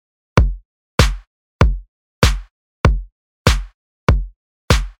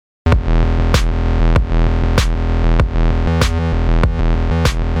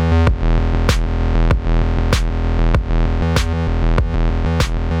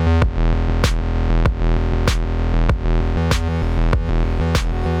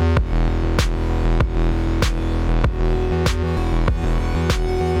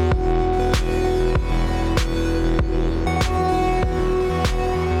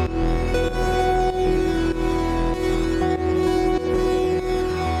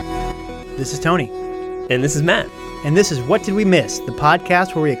This is Tony. And this is Matt. And this is What Did We Miss, the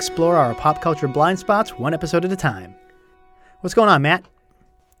podcast where we explore our pop culture blind spots one episode at a time. What's going on, Matt?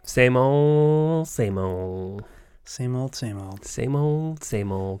 Same old, same old. Same old, same old. Same old,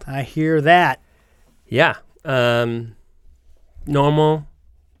 same old. I hear that. Yeah. Normal,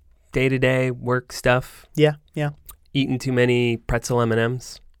 day-to-day work stuff. Yeah. Eating too many pretzel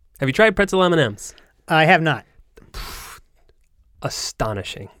M&Ms. Have you tried pretzel M&Ms? I have not.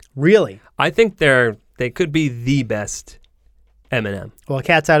 Astonishing. Really? I think they could be the best M&M. Well,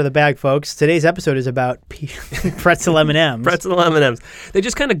 cat's out of the bag, folks. Today's episode is about pretzel M&Ms. Pretzel M&Ms. They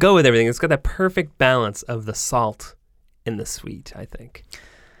just kind of go with everything. It's got that perfect balance of the salt and the sweet, I think.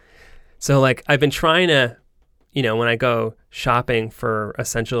 So, like, I've been trying to, when I go shopping for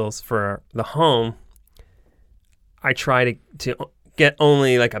essentials for the home, I try to get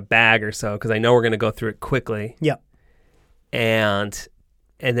only like a bag or so because I know we're going to go through it quickly. Yep.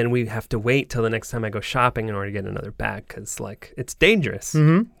 And then we have to wait till the next time I go shopping in order to get another bag because, like, it's dangerous.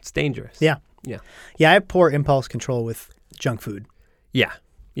 Mm-hmm. It's dangerous. Yeah. I have poor impulse control with junk food. Yeah.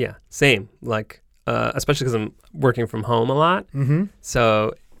 Same. Like, especially because I'm working from home a lot. Mm-hmm.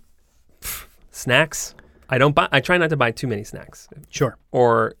 So, snacks. I try not to buy too many snacks. Sure.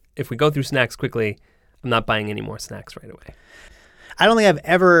 Or if we go through snacks quickly, I'm not buying any more snacks right away. I don't think I've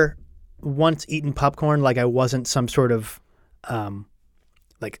ever once eaten popcorn like I wasn't some sort of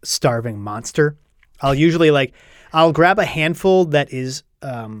like starving monster. I'll usually I'll grab a handful that is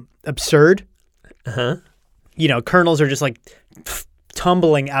absurd. Uh-huh. Kernels are just like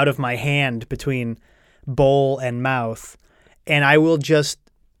tumbling out of my hand between bowl and mouth, and I will just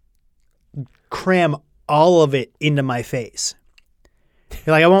cram all of it into my face.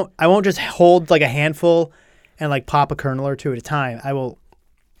 Like I won't just hold like a handful and like pop a kernel or two at a time. I will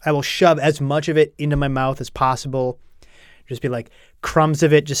shove as much of it into my mouth as possible. Just be like crumbs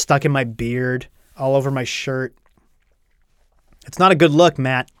of it just stuck in my beard, all over my shirt. It's not a good look,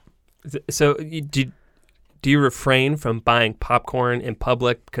 Matt. So do you refrain from buying popcorn in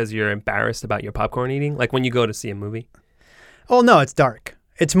public because you're embarrassed about your popcorn eating? Like when you go to see a movie? Oh, no, it's dark.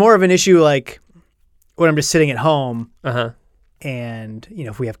 It's more of an issue like when I'm just sitting at home. Uh-huh. And,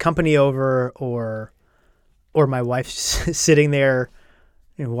 if we have company over or my wife's sitting there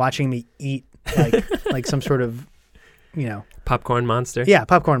watching me eat like some sort of, Popcorn monster? Yeah,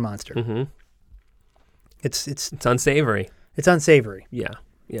 popcorn monster. Mm-hmm. It's unsavory. It's unsavory. Yeah.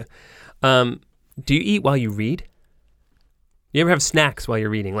 Do you eat while you read? You ever have snacks while you're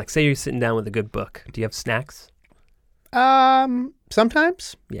reading? Like, say you're sitting down with a good book. Do you have snacks?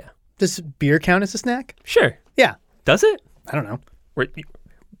 Sometimes. Yeah. Does beer count as a snack? Sure. Yeah. Does it? I don't know.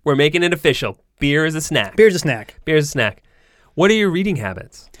 We're making it official. Beer is a snack. Beer's a snack. Beer's a snack. What are your reading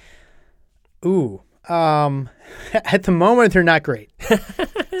habits? Ooh. At the moment, they're not great.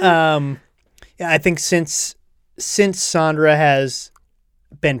 I think since Sandra has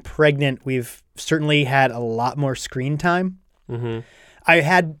been pregnant, we've certainly had a lot more screen time. Mm-hmm. I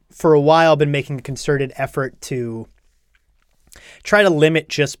had, for a while, been making a concerted effort to try to limit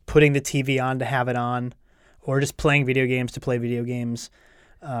just putting the TV on to have it on or just playing video games to play video games.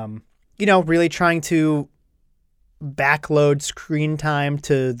 Really trying to backload screen time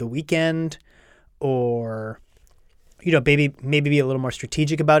to the weekend or, maybe be a little more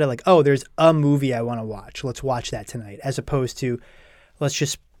strategic about it. Like, oh, there's a movie I want to watch. Let's watch that tonight. As opposed to let's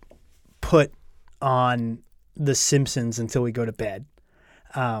just put on The Simpsons until we go to bed.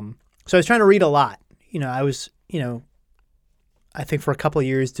 So I was trying to read a lot. I was, I think for a couple of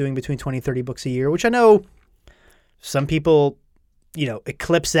years doing between 20 and 30 books a year, which I know some people,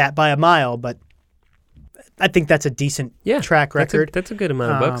 eclipse that by a mile, but I think that's a decent track record. That's a good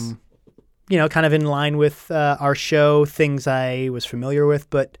amount of books. Kind of in line with our show, things I was familiar with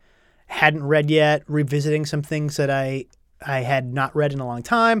but hadn't read yet, revisiting some things that I had not read in a long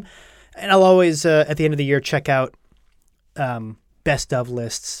time. And I'll always, at the end of the year, check out best of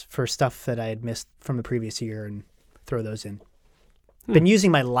lists for stuff that I had missed from the previous year and throw those in. Been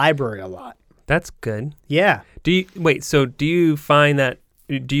using my library a lot. That's good. Yeah. Do you find that,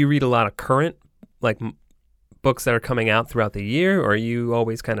 do you read a lot of current, books that are coming out throughout the year, or are you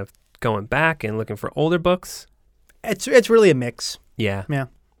always kind of going back and looking for older books? It's really a mix. Yeah. Yeah.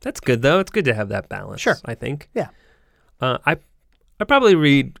 That's good, though. It's good to have that balance, sure. I think. Yeah. I probably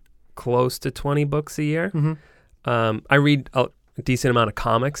read close to 20 books a year. Mm-hmm. I read a decent amount of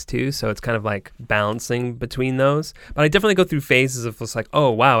comics, too, so it's kind of like balancing between those. But I definitely go through phases of just like,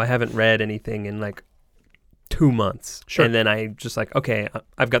 oh, wow, I haven't read anything in 2 months. Sure. And then I just okay,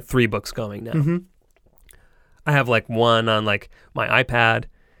 I've got 3 books going now. Mm-hmm. I have one on my iPad.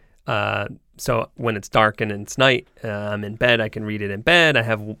 So when it's dark and it's night, I'm in bed, I can read it in bed. I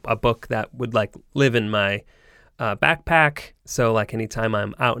have a book that would like live in my backpack. So like anytime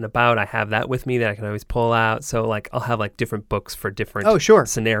I'm out and about, I have that with me that I can always pull out. So like I'll have like different books for different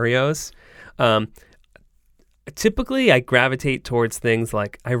scenarios. Typically I gravitate towards things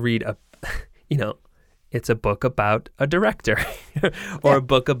like I read it's a book about a director or a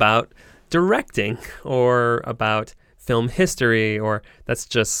book about directing or about film history, or that's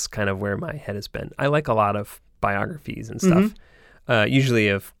just kind of where my head has been. I like a lot of biographies and stuff, usually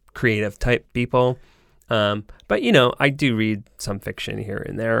of creative type people. But, I do read some fiction here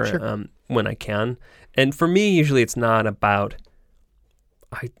and there when I can. And for me, usually it's not about,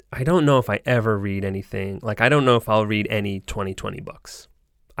 I don't know if I ever read anything. Like, I don't know if I'll read any 2020 books.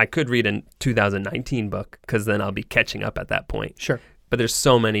 I could read a 2019 book because then I'll be catching up at that point. Sure. But there's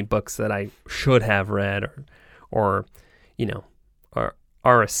so many books that I should have read or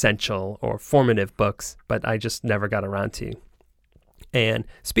are essential or formative books, but I just never got around to. And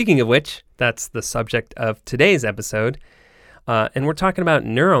speaking of which, that's the subject of today's episode. And we're talking about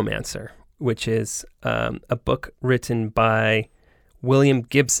Neuromancer, which is a book written by William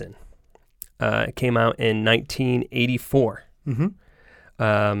Gibson. It came out in 1984.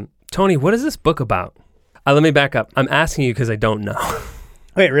 Tony, what is this book about? Let me back up. I'm asking you because I don't know.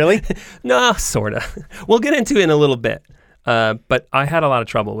 Wait, really? No, sort of. We'll get into it in a little bit. But I had a lot of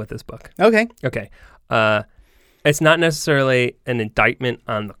trouble with this book. Okay. It's not necessarily an indictment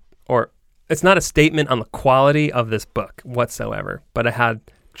or it's not a statement on the quality of this book whatsoever, but I had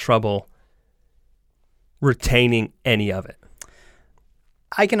trouble retaining any of it.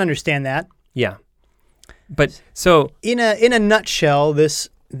 I can understand that. Yeah. But so in a nutshell, this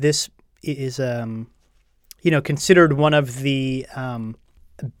is considered one of the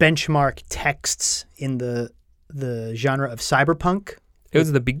benchmark texts in the genre of cyberpunk. It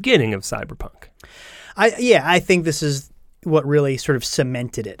was the beginning of cyberpunk. I think this is what really sort of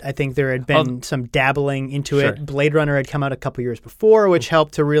cemented it. I think there had been some dabbling into it. Blade Runner had come out a couple years before, which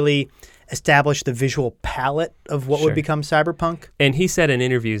helped to really establish the visual palette of what would become cyberpunk. And he said in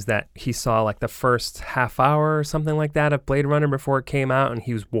interviews that he saw like the first half hour or something like that of Blade Runner before it came out, and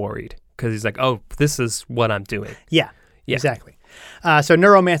he was worried because he's like, oh, this is what I'm doing. Yeah. Exactly. So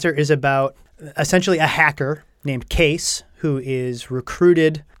Neuromancer is about essentially a hacker named Case who is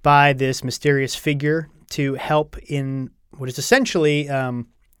recruited by this mysterious figure to help in what is essentially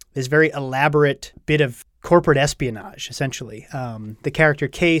this very elaborate bit of corporate espionage, essentially. The character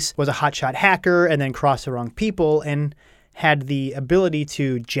Case was a hotshot hacker and then crossed the wrong people and had the ability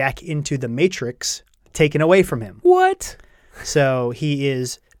to jack into the Matrix taken away from him. What? So he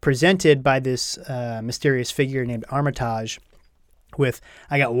is presented by this mysterious figure named Armitage with,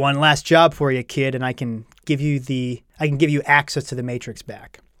 I got one last job for you, kid, and I can give you access to the Matrix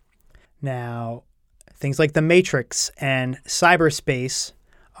back. Now, things like the Matrix and cyberspace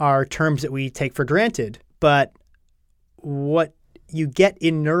are terms that we take for granted, but what you get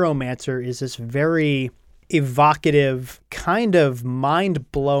in Neuromancer is this very evocative, kind of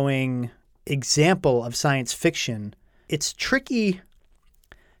mind-blowing example of science fiction. It's tricky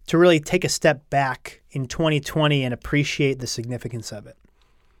to really take a step back in 2020 and appreciate the significance of it.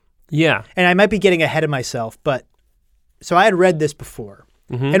 Yeah. And I might be getting ahead of myself, but so I had read this before.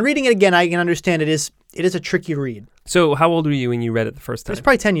 And reading it again, I can understand it is a tricky read. So how old were you when you read it the first time? It was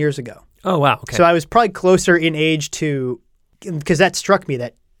probably 10 years ago. Oh, wow. Okay. So I was probably closer in age to, because that struck me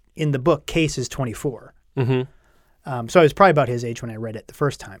that in the book, Case is 24. So I was probably about his age when I read it the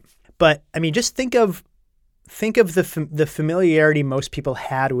first time. But I mean, just think of the familiarity most people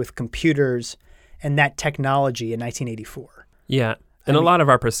had with computers and that technology in 1984. Yeah. And a lot of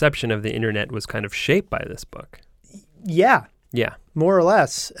our perception of the internet was kind of shaped by this book. Yeah. Yeah. More or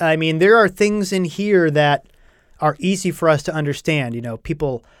less. I mean, there are things in here that are easy for us to understand. You know,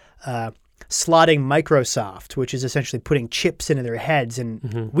 people slotting Microsoft, which is essentially putting chips into their heads.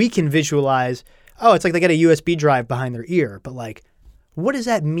 And we can visualize, it's like they got a USB drive behind their ear. But like, what does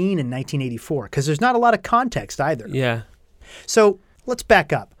that mean in 1984? Because there's not a lot of context either. Yeah. So let's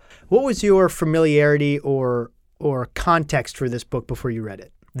back up. What was your familiarity or context for this book before you read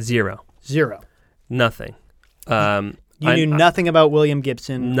it? Zero. Nothing. You knew nothing about William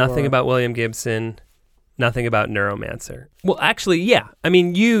Gibson? Nothing about William Gibson. Nothing about Neuromancer. Well, actually, yeah. I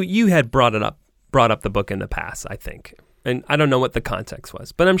mean, you had brought up the book in the past, I think. And I don't know what the context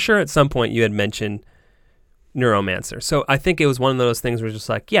was, but I'm sure at some point you had mentioned Neuromancer. So I think it was one of those things where it's just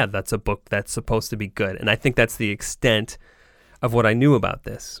like, yeah, that's a book that's supposed to be good. And I think that's the extent of what I knew about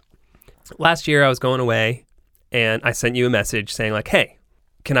this. Last year I was going away and I sent you a message saying like, hey,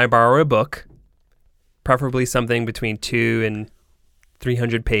 can I borrow a book? Preferably something between 2 and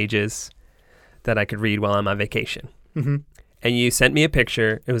 300 pages that I could read while I'm on vacation. Mm-hmm. And you sent me a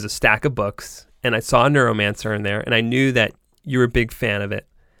picture. It was a stack of books, and I saw Neuromancer in there, and I knew that you were a big fan of it.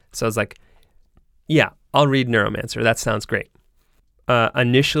 So I was like, yeah, I'll read Neuromancer. That sounds great.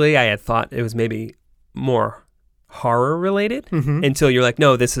 Initially, I had thought it was maybe more horror related until you're like,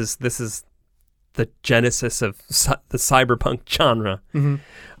 no, this is the genesis of the cyberpunk genre. Mm-hmm.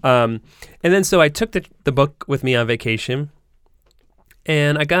 And then so I took the book with me on vacation,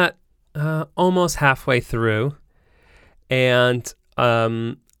 and I got almost halfway through, and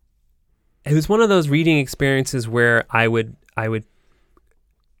it was one of those reading experiences where I would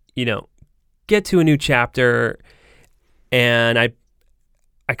get to a new chapter, and I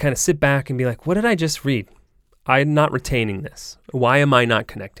kind of sit back and be like, what did I just read? I'm not retaining this. Why am I not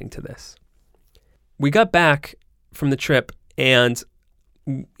connecting to this? We got back from the trip, and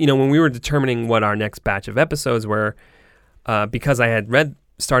when we were determining what our next batch of episodes were, because I had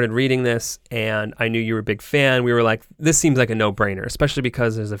started reading this and I knew you were a big fan, we were like, this seems like a no-brainer, especially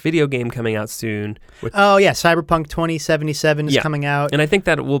because there's a video game coming out soon. Cyberpunk 2077 is coming out. And I think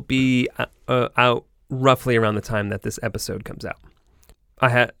that it will be out roughly around the time that this episode comes out.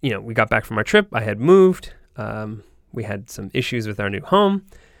 We got back from our trip. I had moved. We had some issues with our new home.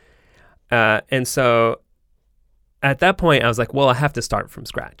 And so at that point, I was like, well, I have to start from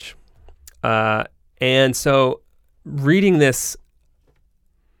scratch. And so reading this,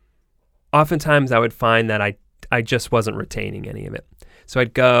 oftentimes I would find that I just wasn't retaining any of it. So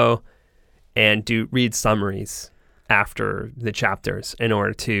I'd go and read summaries after the chapters in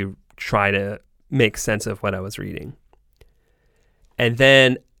order to try to make sense of what I was reading. And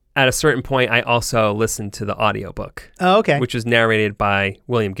then at a certain point, I also listened to the audiobook. Oh, okay. Which was narrated by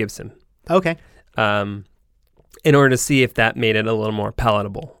William Gibson. Okay. In order to see if that made it a little more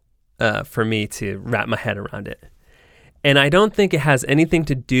palatable for me to wrap my head around it. And I don't think it has anything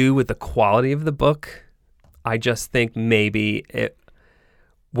to do with the quality of the book. I just think maybe it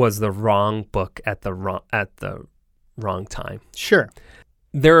was the wrong book at the wrong time. Sure.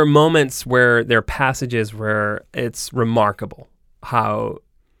 There are moments where there are passages where it's remarkable how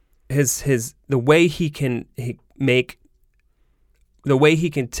the way he can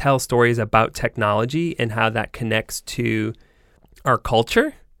tell stories about technology and how that connects to our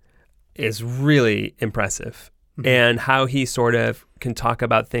culture is really impressive. Mm-hmm. And how he sort of can talk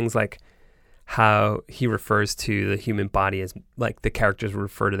about things like how he refers to the human body as, like, the characters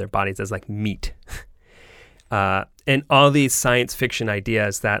refer to their bodies as like meat. And all these science fiction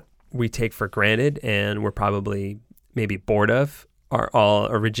ideas that we take for granted and we're probably maybe bored of are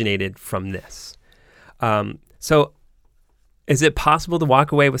all originated from this. So is it possible to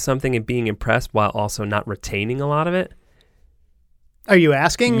walk away with something and being impressed while also not retaining a lot of it? Are you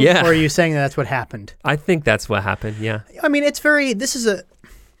asking? Yeah. Or are you saying that's what happened? I think that's what happened, yeah. I mean, this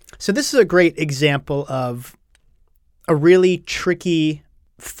is a great example of a really tricky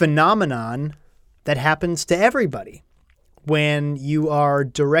phenomenon that happens to everybody when you are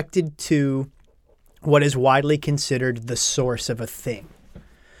directed to what is widely considered the source of a thing.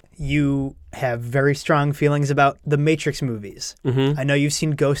 You have very strong feelings about the Matrix movies. Mm-hmm. I know you've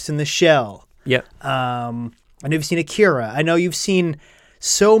seen Ghost in the Shell. Yeah. I know you've seen Akira. I know you've seen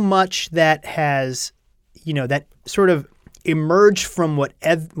so much that has, that sort of emerged from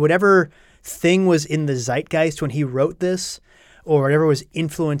whatever thing was in the zeitgeist when he wrote this, or whatever was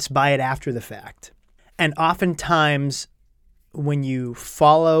influenced by it after the fact. And oftentimes, when you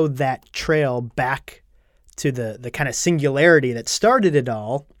follow that trail back to the kind of singularity that started it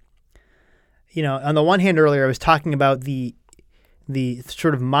all, on the one hand earlier I was talking about the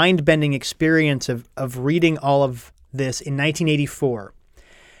sort of mind-bending experience of reading all of this in 1984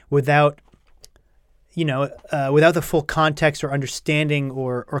 without the full context or understanding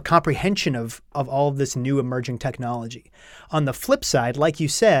or comprehension of all of this new emerging technology. On the flip side, like you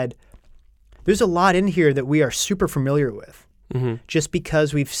said, there's a lot in here that we are super familiar with, just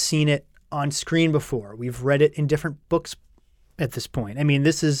because we've seen it on screen before. We've read it in different books at this point. I mean,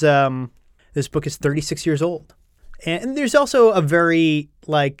 this book is 36 years old. And there's also a very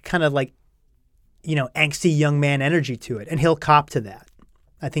angsty young man energy to it, and he'll cop to that.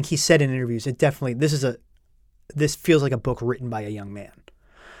 I think he said in interviews, this feels like a book written by a young man.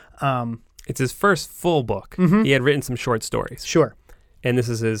 It's his first full book. Mm-hmm. He had written some short stories. Sure. And this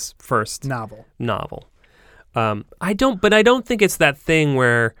is his first novel. I don't think it's that thing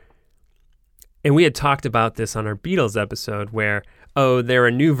where, and we had talked about this on our Beatles episode, where, oh, there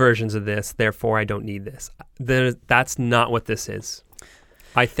are new versions of this, therefore I don't need this. That's not what this is.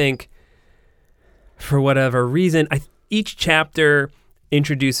 I think for whatever reason, each chapter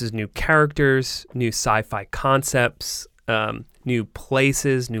introduces new characters, new sci-fi concepts. new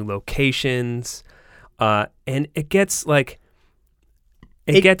places, new locations, and it gets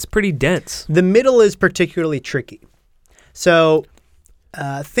gets pretty dense. The middle is particularly tricky. So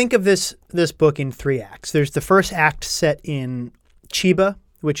think of this book in 3 acts. There's the first act set in Chiba,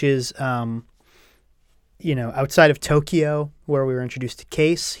 which is outside of Tokyo, where we were introduced to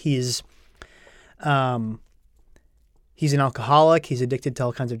Case. He's an alcoholic. He's addicted to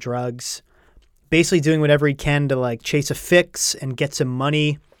all kinds of drugs. Basically doing whatever he can to like chase a fix and get some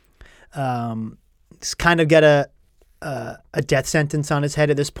money. He's kind of got a death sentence on his head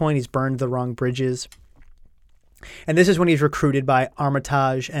at this point. He's burned the wrong bridges. And this is when he's recruited by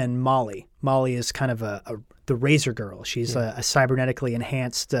Armitage and Molly. Molly is kind of the Razor Girl. She's a cybernetically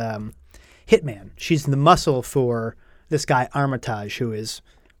enhanced hitman. She's the muscle for this guy Armitage, who is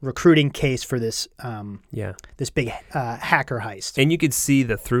recruiting Case for this this big hacker heist. And you could see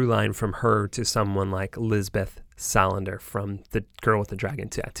the through line from her to someone like Lisbeth Salander from The Girl with the Dragon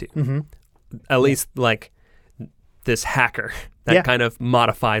Tattoo. Mm-hmm. At least like this hacker that kind of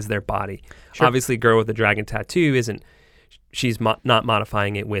modifies their body. Sure. Obviously, Girl with the Dragon Tattoo she's not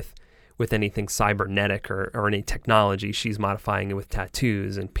modifying it with anything cybernetic or any technology. She's modifying it with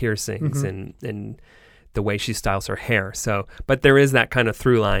tattoos and piercings and the way she styles her hair. So, but there is that kind of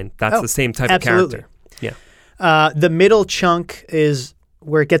through line. That's the same type of character. Yeah. The middle chunk is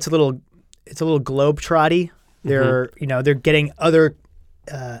where it gets a little globetrotty. They're getting other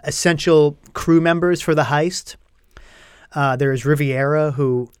essential crew members for the heist. There's Riviera,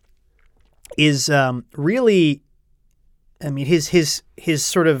 who is really, I mean, his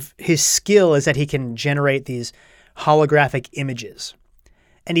skill is that he can generate these holographic images.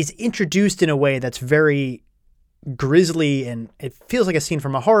 And he's introduced in a way that's very grisly, and it feels like a scene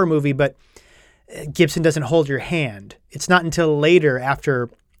from a horror movie, but Gibson doesn't hold your hand. It's not until later,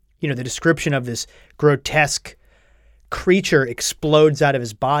 after the description of this grotesque creature explodes out of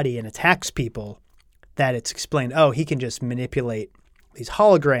his body and attacks people, that it's explained, he can just manipulate these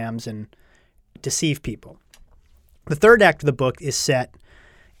holograms and deceive people. The third act of the book is set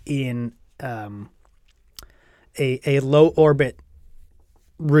in a low-orbit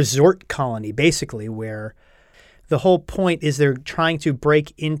resort colony, basically, where the whole point is they're trying to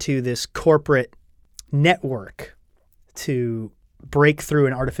break into this corporate network to break through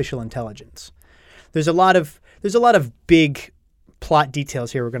an artificial intelligence. There's a lot of big plot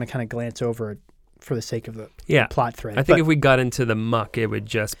details here we're going to kind of glance over for the sake of the plot thread. I think if we got into the muck, it would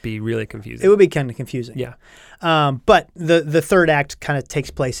just be really confusing. It would be kind of confusing. Yeah. But the third act kind of takes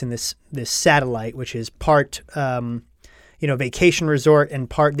place in this satellite, which is part vacation resort and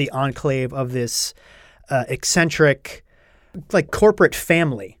part the enclave of this eccentric, like, corporate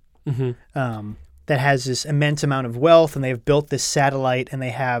family that has this immense amount of wealth, and they've built this satellite, and they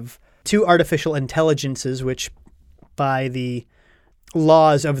have 2 artificial intelligences, which by the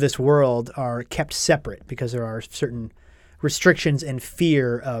laws of this world are kept separate because there are certain restrictions and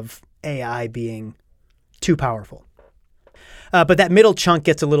fear of AI being too powerful. But that middle chunk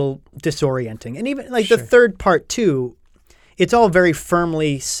gets a little disorienting. And even the third part too, it's all very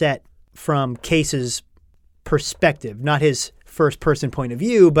firmly set from Case's perspective, not his first person point of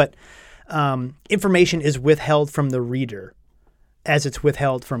view, but information is withheld from the reader as it's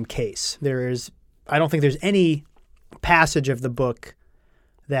withheld from Case. I don't think there's any passage of the book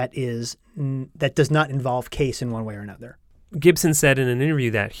that does not involve Case in one way or another. Gibson said in an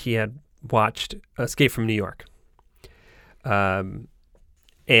interview that he had watched Escape from New York, and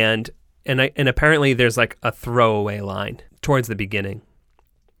apparently there's like a throwaway line towards the beginning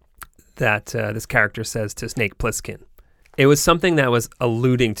that this character says to Snake Plissken. It was something that was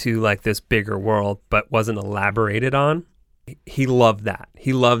alluding to like this bigger world, but wasn't elaborated on. He loved that.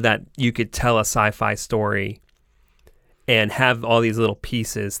 He loved that you could tell a sci-fi story and have all these little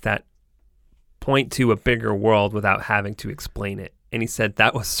pieces that point to a bigger world without having to explain it. And he said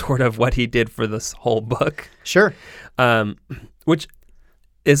that was sort of what he did for this whole book. Sure. Which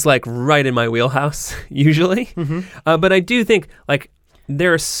is like right in my wheelhouse usually. Mm-hmm. But I do think like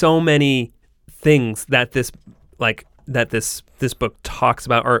there are so many things that this book talks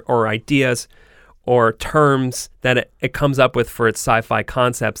about or ideas or terms that it comes up with for its sci-fi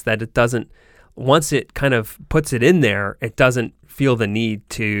concepts that it doesn't, once it kind of puts it in there, it doesn't feel the need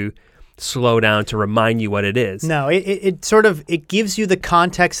to slow down to remind you what it is. No, it gives you the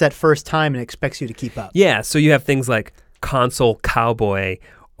context that first time and expects you to keep up. Yeah, so you have things like console cowboy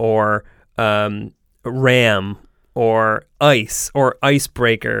or RAM or ice or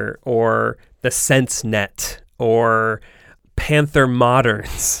icebreaker or the sense net or Panther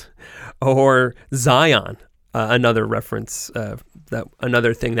Moderns or Zion, another reference,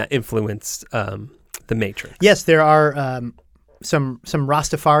 another thing that influenced The Matrix. Yes, there are some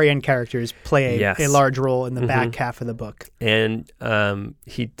Rastafarian characters play Yes. a large role in the back half of the book. And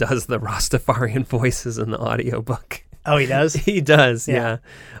he does the Rastafarian voices in the audiobook. Oh, he does? He does, yeah.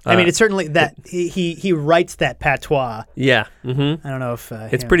 I mean, it's certainly that he writes that patois. Yeah. Mm-hmm. I don't know if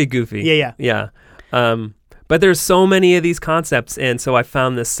It's pretty goofy. Yeah. But there's so many of these concepts, and so I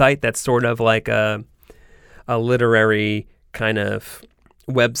found this site that's sort of like a literary kind of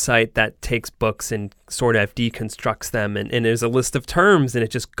website that takes books and sort of deconstructs them, and there's a list of terms, and it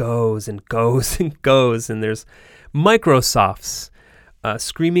just goes and goes and goes, and there's Microsofts,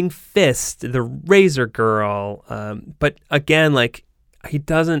 Screaming Fist, the Razor Girl, but again, like, he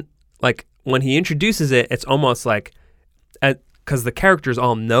doesn't, like, when he introduces it, it's almost like, because the characters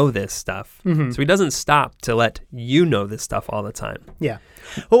all know this stuff, so he doesn't stop to let you know this stuff all the time. Yeah.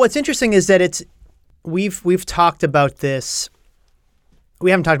 Well, what's interesting is that we've talked about this. We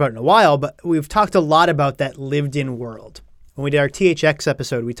haven't talked about it in a while, but we've talked a lot about that lived-in world. When we did our THX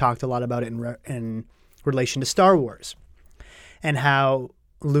episode, we talked a lot about it in relation to Star Wars and how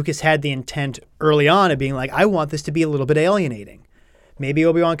Lucas had the intent early on of being like, I want this to be a little bit alienating. Maybe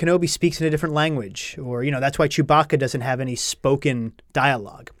Obi-Wan Kenobi speaks in a different language, or, that's why Chewbacca doesn't have any spoken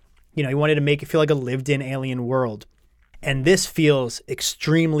dialogue. He wanted to make it feel like a lived-in alien world. And this feels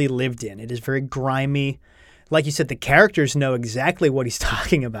extremely lived in. It is very grimy. Like you said, the characters know exactly what he's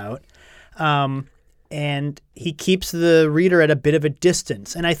talking about. And he keeps the reader at a bit of a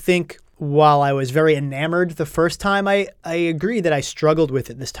distance. And I think while I was very enamored the first time, I agree that I struggled with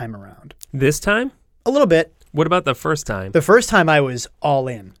it this time around. This time? A little bit. What about the first time? The first time I was all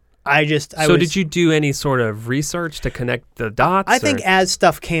in. Did you do any sort of research to connect the dots? I think as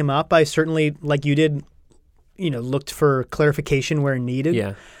stuff came up, I certainly, like you did, looked for clarification where needed.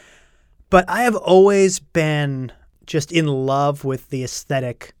 Yeah. But I have always been just in love with the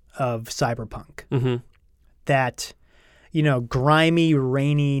aesthetic of cyberpunk. Mm-hmm. That, grimy,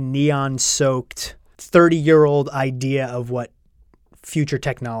 rainy, neon-soaked, 30-year-old idea of what future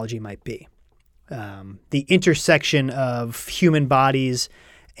technology might be. The intersection of human bodies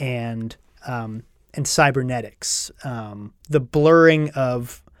and cybernetics, the blurring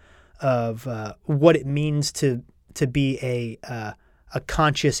of what it means to be a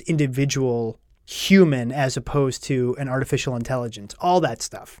conscious individual human as opposed to an artificial intelligence, all that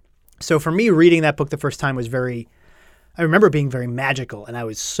stuff. So for me, reading that book the first time I remember being very magical, and I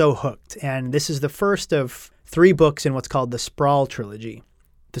was so hooked. And this is the first of 3 books in what's called the Sprawl trilogy.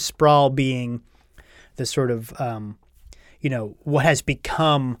 The Sprawl being the sort of, what has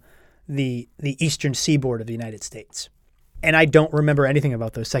become the eastern seaboard of the United States. And I don't remember anything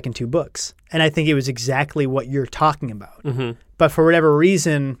about those second 2 books. And I think it was exactly what you're talking about. Mm-hmm. But for whatever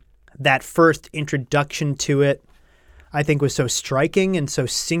reason, that first introduction to it, I think, was so striking and so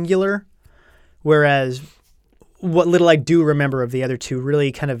singular. Whereas what little I do remember of the other 2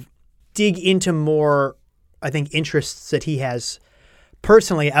 really kind of dig into more, I think, interests that he has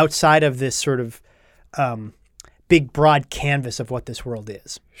personally outside of this sort of big, broad canvas of what this world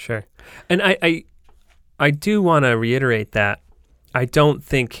is. Sure. And I do want to reiterate that I don't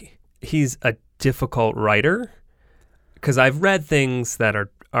think he's a difficult writer, because I've read things that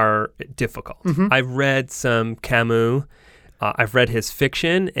are difficult. Mm-hmm. I've read some Camus. I've read his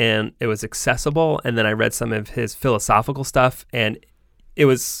fiction, and it was accessible. And then I read some of his philosophical stuff, and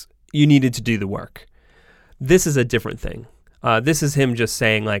you needed to do the work. This is a different thing. This is him just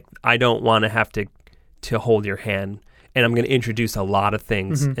saying, like, I don't want to have to hold your hand, and I'm going to introduce a lot of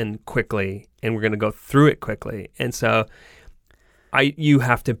things and quickly, and we're going to go through it quickly. And so you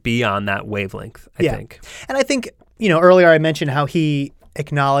have to be on that wavelength, I think. And I think, earlier I mentioned how he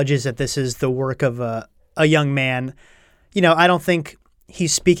acknowledges that this is the work of a young man. I don't think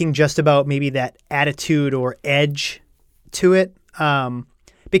he's speaking just about maybe that attitude or edge to it,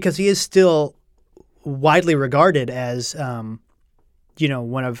 because he is still widely regarded as, one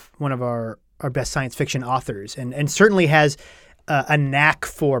of our best science fiction authors, and certainly has a knack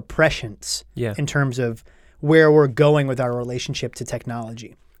for prescience in terms of where we're going with our relationship to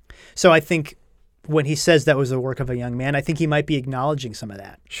technology. So I think when he says that was the work of a young man, I think he might be acknowledging some of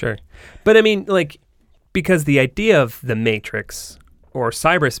that. Sure. But I mean, like, because the idea of the Matrix or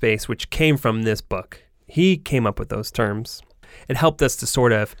cyberspace, which came from this book, he came up with those terms. It helped us to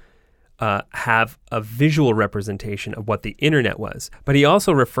sort of have a visual representation of what the internet was. But he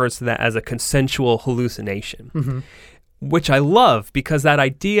also refers to that as a consensual hallucination, which I love, because that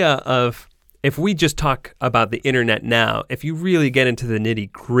idea of, if we just talk about the internet now, if you really get into the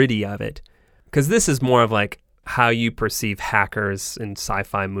nitty-gritty of it, because this is more of like how you perceive hackers in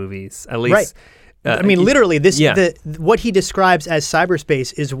sci-fi movies, at least I mean, literally, Yeah. what he describes as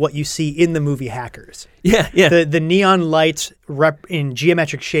cyberspace is what you see in the movie Hackers. Yeah. The neon lights in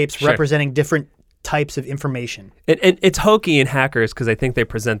geometric shapes Sure. representing different types of information. And it's hokey in Hackers because I think they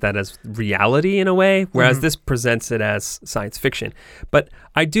present that as reality in a way, whereas this presents it as science fiction. But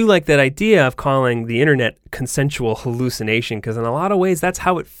I do like that idea of calling the internet consensual hallucination because in a lot of ways that's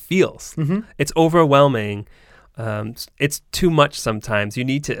how it feels. It's overwhelming. It's too much sometimes. You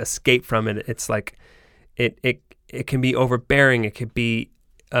need to escape from it. It's like it can be overbearing. It could be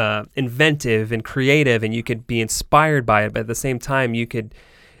inventive and creative, and you could be inspired by it. But at the same time,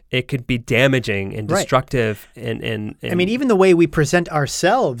 it could be damaging and destructive. And I mean, even the way we present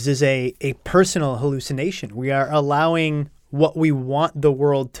ourselves is a personal hallucination. We are allowing what we want the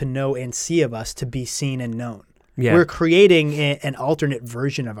world to know and see of us to be seen and known. Yeah. We're creating an alternate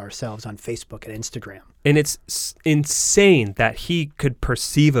version of ourselves on Facebook and Instagram. And it's insane that he could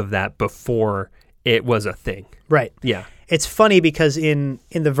perceive of that before it was a thing. Right. Yeah. It's funny because in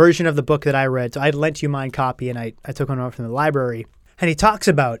the version of the book that I read, so I lent you my copy and I took one over from the library, and he talks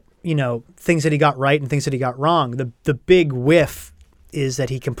about, things that he got right and things that he got wrong. The big whiff is that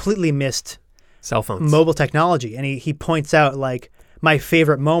he completely missed Cell phones. mobile technology. And he points out, like, my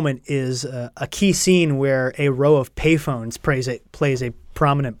favorite moment is a key scene where a row of payphones plays a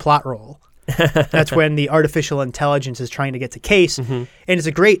prominent plot role. That's when the artificial intelligence is trying to get to Case. And it's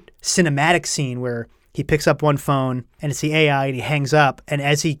a great cinematic scene where he picks up one phone and it's the AI and he hangs up. And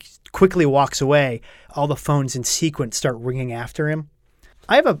as he quickly walks away, all the phones in sequence start ringing after him.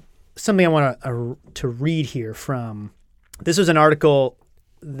 I have something I want to read here from. This was an article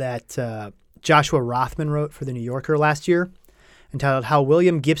that Joshua Rothman wrote for The New Yorker last year, entitled How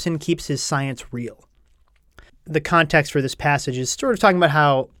William Gibson Keeps His Science Real. The context for this passage is sort of talking about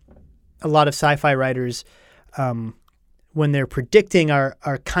how a lot of sci-fi writers, when they're predicting, are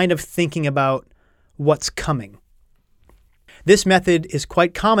kind of thinking about what's coming. This method is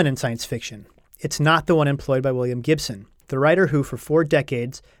quite common in science fiction. It's not the one employed by William Gibson, the writer who, for 4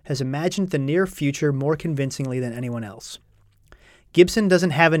 decades, has imagined the near future more convincingly than anyone else. Gibson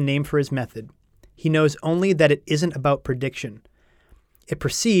doesn't have a name for his method. He knows only that it isn't about prediction. It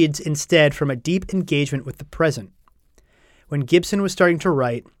proceeds, instead, from a deep engagement with the present. When Gibson was starting to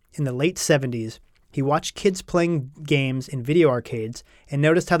write, in the late 70s, he watched kids playing games in video arcades and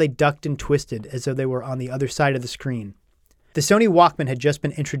noticed how they ducked and twisted as though they were on the other side of the screen. The Sony Walkman had just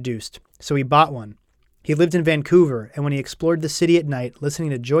been introduced, so he bought one. He lived in Vancouver, and when he explored the city at night, listening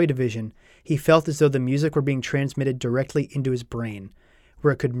to Joy Division, he felt as though the music were being transmitted directly into his brain,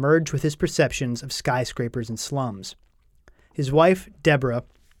 where it could merge with his perceptions of skyscrapers and slums. His wife, Deborah,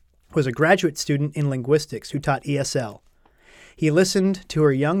 was a graduate student in linguistics who taught ESL. He listened to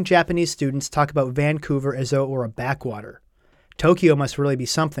her young Japanese students talk about Vancouver as though it were a backwater. Tokyo must really be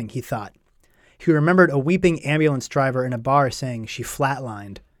something, he thought. He remembered a weeping ambulance driver in a bar saying she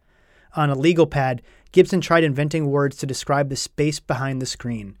flatlined. On a legal pad, Gibson tried inventing words to describe the space behind the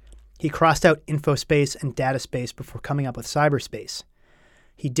screen. He crossed out infospace and data space before coming up with cyberspace.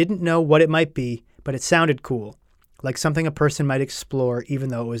 He didn't know what it might be, but it sounded cool, like something a person might explore even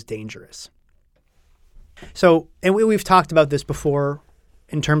though it was dangerous. So, and we've talked about this before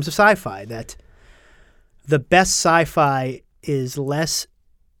in terms of sci-fi, that the best sci-fi is less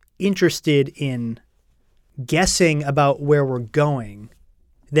interested in guessing about where we're going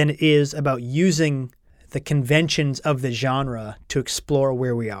than it is about using the conventions of the genre to explore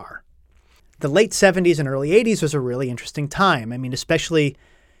where we are. The late 70s and early 80s was a really interesting time. I mean, especially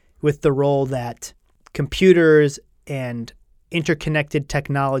with the role that computers and interconnected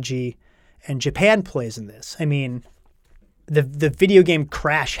technology and Japan plays in this. I mean, the video game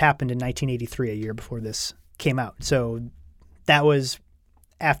crash happened in 1983, a year before this came out. So that was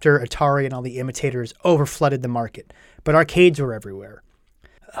after Atari and all the imitators overflooded the market. But arcades were everywhere.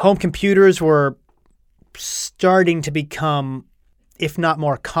 Home computers were starting to become, if not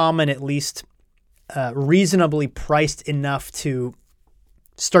more common, at least reasonably priced enough to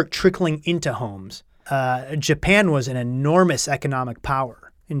start trickling into homes. Japan was an enormous economic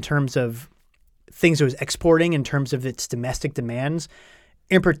power in terms of things it was exporting, in terms of its domestic demands,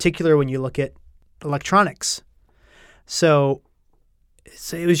 in particular when you look at electronics. So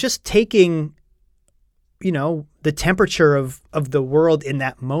it was just taking, the temperature of the world in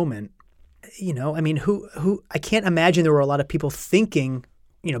that moment. I mean, who I can't imagine there were a lot of people thinking,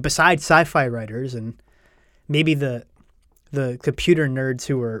 besides sci-fi writers and maybe the computer nerds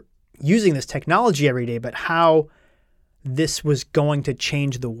who were using this technology every day, but how this was going to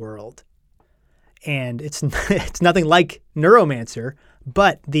change the world. And it's nothing like Neuromancer,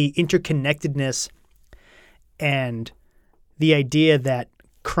 but the interconnectedness and the idea that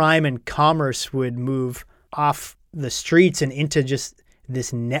crime and commerce would move off the streets and into just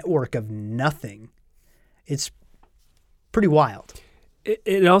this network of nothing. It's pretty wild.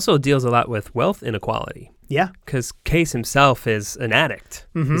 It also deals a lot with wealth inequality. Yeah. Because Case himself is an addict.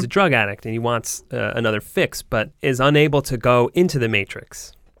 Mm-hmm. He's a drug addict, and he wants another fix, but is unable to go into the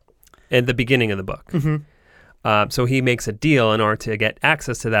Matrix at the beginning of the book. Mm-hmm. So he makes a deal in order to get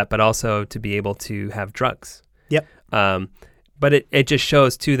access to that, but also to be able to have drugs. Yep. But it just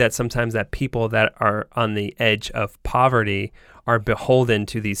shows, too, that sometimes that people that are on the edge of poverty are beholden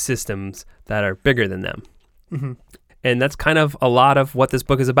to these systems that are bigger than them. Mm-hmm. And that's kind of a lot of what this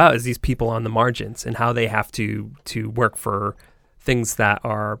book is about, is these people on the margins and how they have to work for things that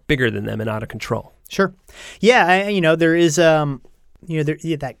are bigger than them and out of control. Sure. Yeah, there is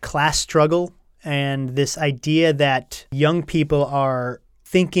that class struggle and this idea that young people are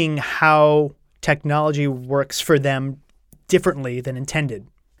thinking how technology works for them differently than intended.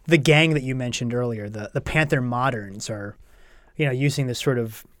 The gang that you mentioned earlier, the Panther Moderns, are using this sort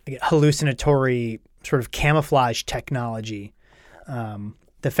of hallucinatory sort of camouflage technology.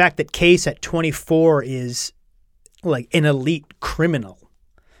 The fact that Case at 24 is like an elite criminal,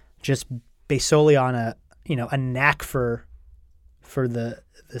 just based solely on a knack for the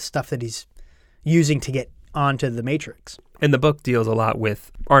stuff that he's using to get onto the Matrix. And the book deals a lot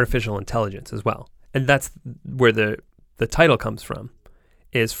with artificial intelligence as well. And that's where the title comes from,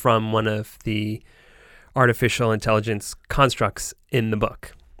 is from one of the artificial intelligence constructs in the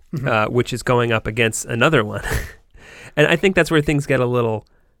book. Mm-hmm. Which is going up against another one. And I think that's where things get a little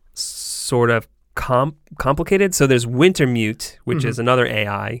sort of complicated. So there's Wintermute, which mm-hmm. is another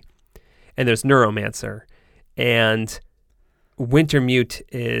AI, and there's Neuromancer. And Wintermute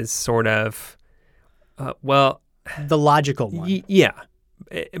is sort of, the logical one. Yeah.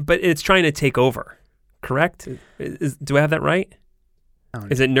 But it's trying to take over, correct? Do I have that right?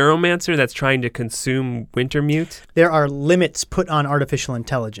 Is it Neuromancer that's trying to consume Wintermute? There are limits put on artificial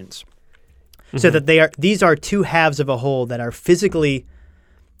intelligence, mm-hmm. so that these are two halves of a whole that are physically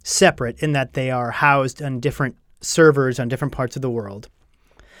separate in that they are housed on different servers on different parts of the world.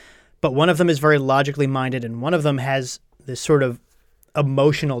 But one of them is very logically minded, and one of them has this sort of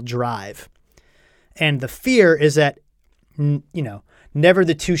emotional drive. And the fear is that, never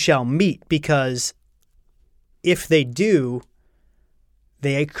the two shall meet, because if they do,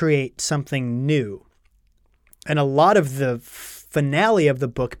 they create something new. And a lot of the finale of the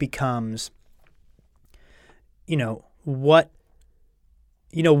book becomes, what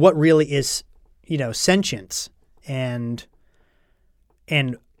really is, sentience and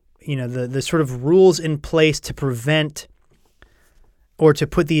the sort of rules in place to prevent or to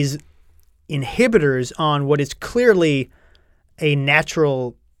put these inhibitors on what is clearly a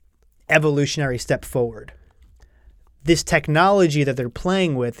natural evolutionary step forward. This technology that they're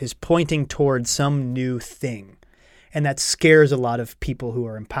playing with is pointing towards some new thing. And that scares a lot of people who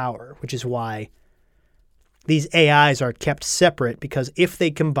are in power, which is why these AIs are kept separate, because if they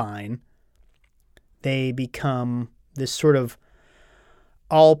combine, they become this sort of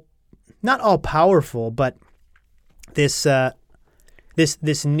not all powerful, but this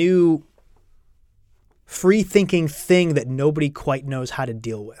new free thinking thing that nobody quite knows how to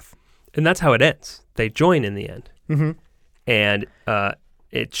deal with. And that's how it ends. They join in the end. Mm-hmm. And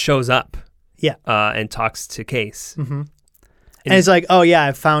it shows up. Yeah. And talks to Case. Mm-hmm. And it's like, oh yeah,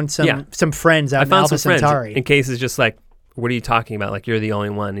 I found some friends out in Alpha Centauri. And Case is just like, what are you talking about? Like, you're the only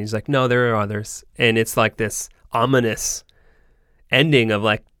one. And he's like, no, there are others. And it's like this ominous ending of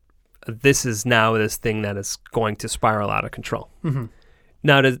like, this is now this thing that is going to spiral out of control. Mm-hmm.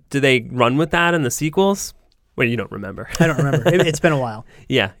 Now, do they run with that in the sequels? Well, you don't remember. I don't remember. It's been a while.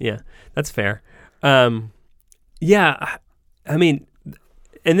 Yeah, that's fair. Yeah, I mean,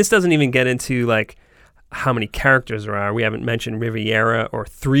 and this doesn't even get into like how many characters there are. We haven't mentioned Riviera or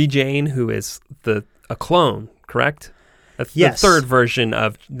 3Jane, who is a clone, correct? Yes. The third version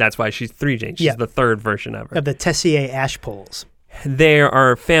of, that's why she's 3Jane. She's the third version of her. Of the Tessier Ashpoles. They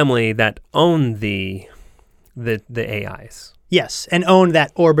are a family that own the AIs. Yes, and own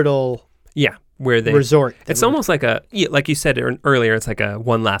that orbital where they resort. It's almost like like you said earlier, it's like a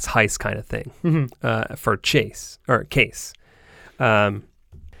one last heist kind of thing mm-hmm. For Case.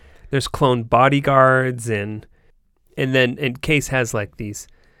 There's clone bodyguards and Case has like these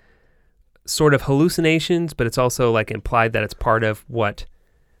sort of hallucinations, but it's also like implied that it's part of what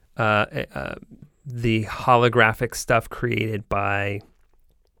the holographic stuff created by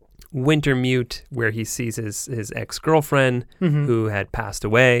Wintermute, where he sees his ex-girlfriend mm-hmm. who had passed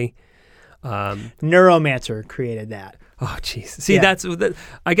away. Neuromancer created that. Oh, jeez. See,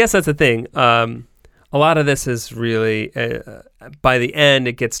 I guess that's the thing. a lot of this is really by the end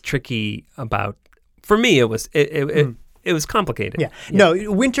it gets tricky about. For me, it was complicated. Yeah. No,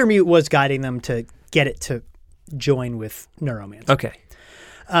 Wintermute was guiding them to get it to join with Neuromancer. Okay.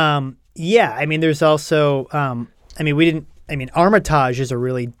 Yeah. I mean, there's also. Armitage is a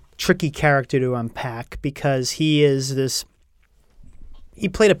really tricky character to unpack because he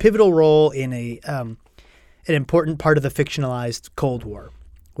played a pivotal role in an important part of the fictionalized Cold War,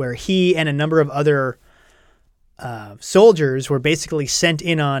 where he and a number of other soldiers were basically sent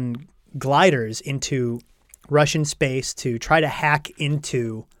in on gliders into Russian space to try to hack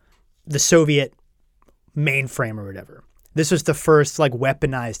into the Soviet mainframe or whatever. This was the first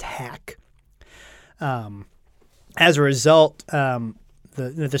weaponized hack. As a result,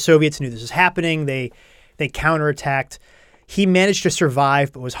 the Soviets knew this was happening. They counterattacked. He managed to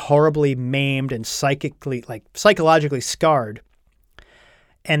survive, but was horribly maimed and psychologically scarred.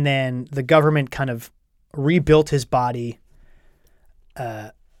 And then the government kind of rebuilt his body,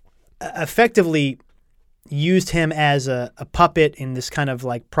 effectively used him as a puppet in this kind of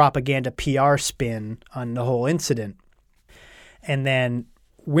propaganda PR spin on the whole incident. And then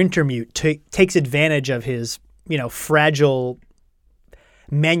Wintermute takes advantage of his, fragile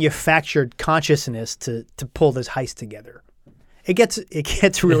manufactured consciousness to pull this heist together. It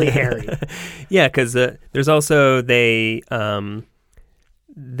gets really hairy. Yeah, because there's also they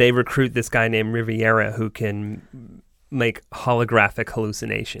recruit this guy named Riviera who can make holographic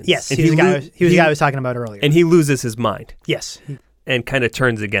hallucinations. Yes, he was the guy I was talking about earlier. And he loses his mind. Yes. And kind of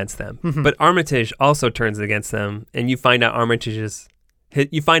turns against them. Mm-hmm. But Armitage also turns against them, and you find out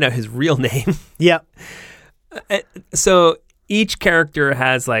you find out his real name. Yeah. So each character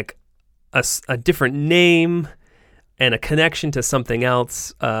has a different name and a connection to something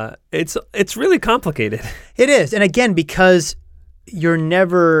else. It's really complicated. It is. And again, because you're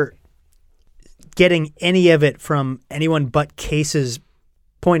never getting any of it from anyone but Case's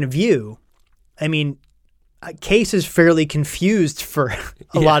point of view. I mean, Case is fairly confused for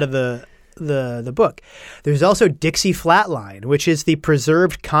a lot of the book. There's also Dixie Flatline, which is the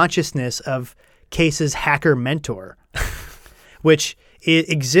preserved consciousness of Case's hacker mentor, which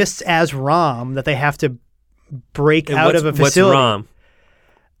exists as ROM that they have to break out of a facility. What's ROM?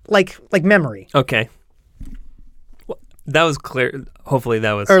 Like memory. Okay. Well, that was clear. Hopefully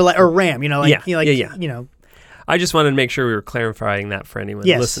that was... Or RAM, Yeah. I just wanted to make sure we were clarifying that for anyone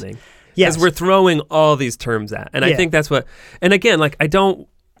listening. Yes. Because we're throwing all these terms at. And I think that's what... And again,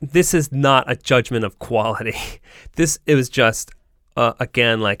 this is not a judgment of quality. It was just,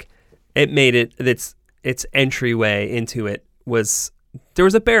 again, it made its entryway into it there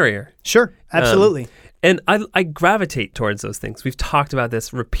was a barrier. Sure, absolutely. And I gravitate towards those things. We've talked about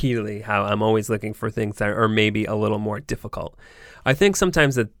this repeatedly, how I'm always looking for things that are maybe a little more difficult. I think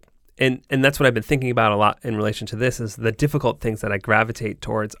sometimes and that's what I've been thinking about a lot in relation to this, is the difficult things that I gravitate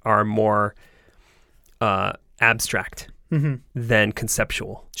towards are more abstract than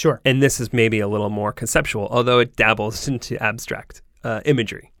conceptual. Sure. And this is maybe a little more conceptual, although it dabbles into abstract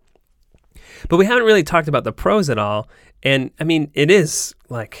imagery. But we haven't really talked about the prose at all. And I mean, it is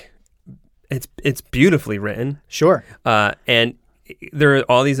it's beautifully written. Sure. And there are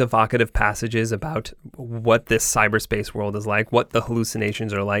all these evocative passages about what this cyberspace world is like, what the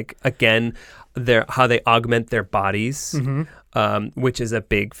hallucinations are like. Again, how they augment their bodies, which is a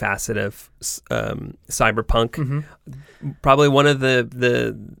big facet of cyberpunk. Probably one of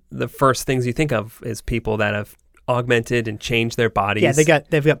the first things you think of is people that have augmented and changed their bodies. Yeah,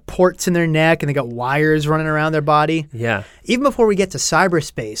 they've got ports in their neck and they got wires running around their body. Yeah. Even before we get to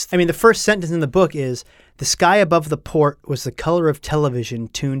cyberspace, I mean, the first sentence in the book is, "The sky above the port was the color of television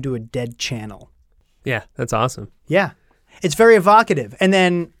tuned to a dead channel." Yeah, that's awesome. Yeah. It's very evocative. And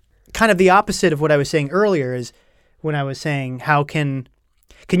then kind of the opposite of what I was saying earlier is when I was saying, how can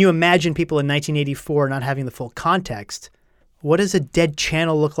you imagine people in 1984 not having the full context? What does a dead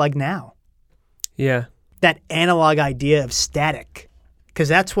channel look like now? Yeah. That analog idea of static, because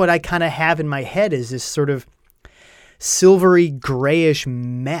that's what I kind of have in my head, is this sort of silvery grayish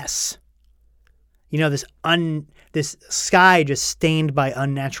mess. This sky just stained by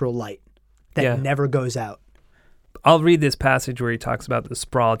unnatural light that never goes out. I'll read this passage where he talks about the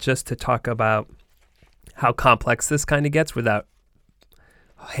sprawl just to talk about how complex this kind of gets without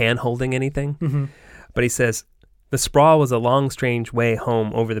hand-holding anything. But he says, "The sprawl was a long, strange way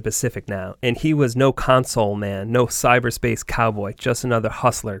home over the Pacific now, and he was no console man, no cyberspace cowboy, just another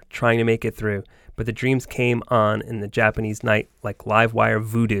hustler trying to make it through. But the dreams came on in the Japanese night like live wire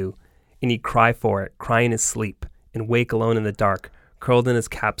voodoo, and he'd cry for it, cry in his sleep, and wake alone in the dark, curled in his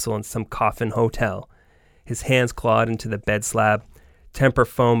capsule in some coffin hotel, his hands clawed into the bed slab, temper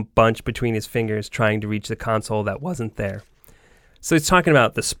foam bunch between his fingers trying to reach the console that wasn't there. So he's talking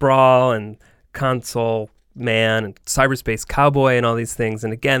about the sprawl and console man and cyberspace cowboy and all these things.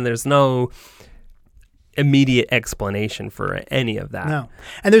 And again, there's no immediate explanation for any of that. No.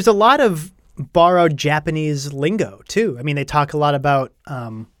 And there's a lot of borrowed Japanese lingo too. I mean, they talk a lot about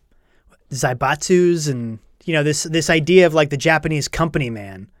zaibatsus and, you know, this idea of like the Japanese company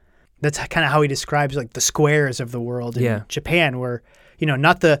man. That's kind of how he describes like the squares of the world in Japan, where, you know,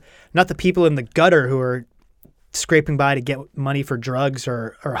 not the people in the gutter who are scraping by to get money for drugs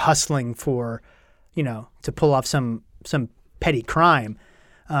or hustling for, you know, to pull off some petty crime.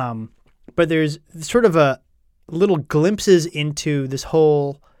 But there's sort of a little glimpses into this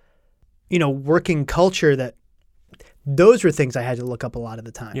whole, you know, working culture that those were things I had to look up a lot of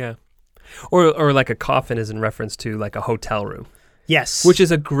the time. Yeah. Or like a coffin is in reference to like a hotel room. Yes. Which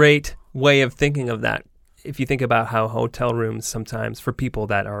is a great way of thinking of that. If you think about how hotel rooms sometimes, for people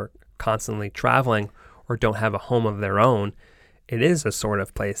that are constantly traveling or don't have a home of their own, it is a sort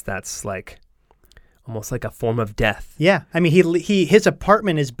of place that's like almost like a form of death. Yeah. I mean, his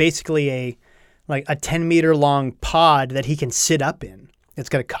apartment is basically a 10-meter long pod that he can sit up in. It's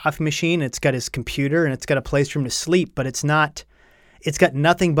got a coffee machine, it's got his computer, and it's got a place for him to sleep, but it's got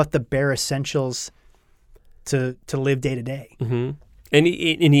nothing but the bare essentials to live day to day. Mm-hmm. And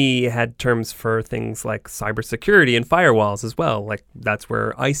he had terms for things like cybersecurity and firewalls as well. Like that's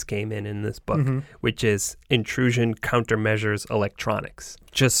where ICE came in this book, which is intrusion countermeasures electronics.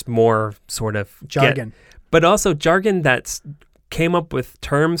 Just more sort of jargon. But also jargon that's came up with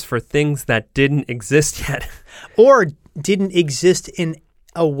terms for things that didn't exist yet. Or didn't exist in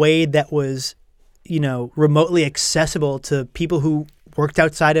a way that was, you know, remotely accessible to people who worked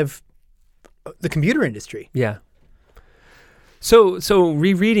outside of the computer industry. Yeah. So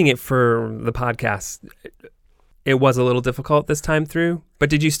rereading it for the podcast, it was a little difficult this time through,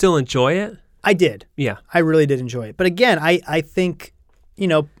 but did you still enjoy it? I did. Yeah. I really did enjoy it. But again, I think, you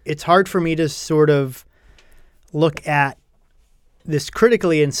know, it's hard for me to sort of look at this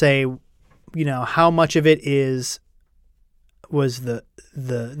critically and say, you know, how much of it was the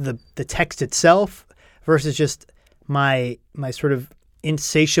text itself versus just my sort of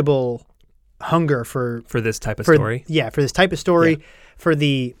insatiable hunger for this type of story. Yeah, for this type of story, for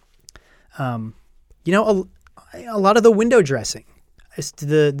the, you know, a lot of the window dressing,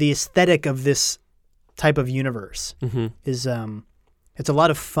 the aesthetic of this type of universe is it's a lot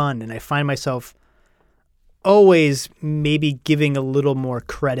of fun, and I find myself always maybe giving a little more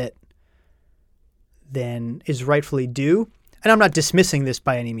credit than is rightfully due. And I'm not dismissing this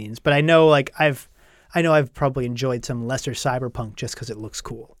by any means, but I know like I've probably enjoyed some lesser cyberpunk just because it looks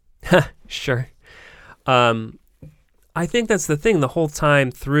cool. Sure. I think that's the thing. The whole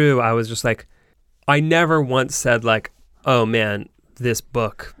time through, I was just like, I never once said like, oh man, this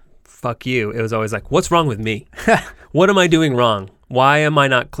book, fuck you. It was always like, what's wrong with me? What am I doing wrong? Why am I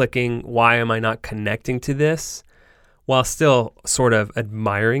not clicking? Why am I not connecting to this? While still sort of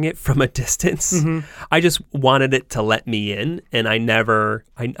admiring it from a distance. I just wanted it to let me in, and I never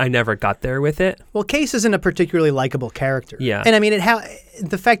got there with it. Well, Case isn't a particularly likable character. Yeah. And I mean,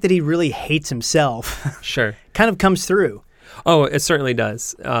 the fact that he really hates himself sure, kind of comes through. Oh, it certainly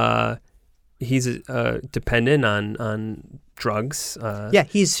does. He's dependent on drugs. Yeah,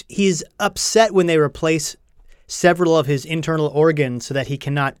 he's upset when they replace several of his internal organs so that he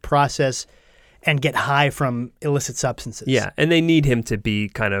cannot process and get high from illicit substances. Yeah, and they need him to be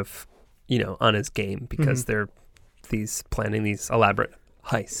kind of, you know, on his game because they're planning these elaborate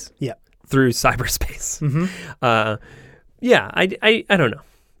heists. Yeah. Through cyberspace. Yeah, I don't know.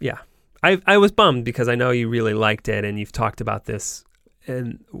 Yeah, I was bummed because I know you really liked it, and you've talked about this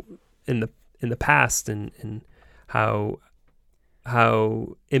in the past and how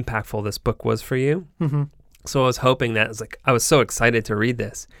impactful this book was for you. So I was hoping that I was so excited to read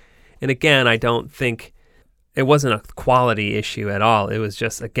this. And again, I don't think it wasn't a quality issue at all. It was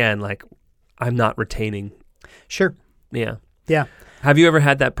just, again, like I'm not retaining. Sure. Yeah. Yeah. Have you ever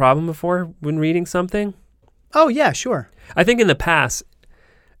had that problem before when reading something? Oh, yeah, sure. I think in the past,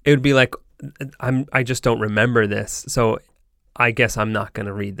 it would be like, I just don't remember this. So I guess I'm not going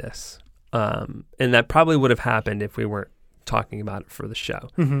to read this. And that probably would have happened if we weren't talking about it for the show.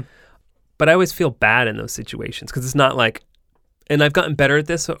 But I always feel bad in those situations because it's not like, and I've gotten better at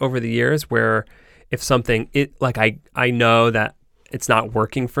this over the years where if something, I know that it's not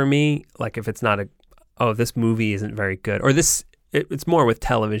working for me, like if it's not this movie isn't very good, or it's more with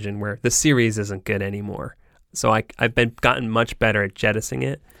television where the series isn't good anymore. So I've gotten much better at jettisoning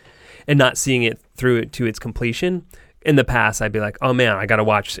it and not seeing it through to its completion in the past, I'd be like, oh man, I got to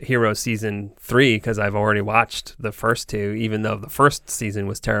watch Heroes season 3 because I've already watched the first 2, even though the first season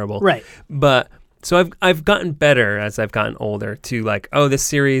was terrible. Right. But so I've gotten better as I've gotten older to like, oh,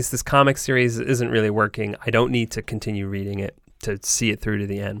 this comic series isn't really working. I don't need to continue reading it to see it through to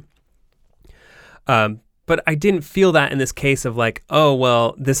the end. But I didn't feel that in this case of like, oh,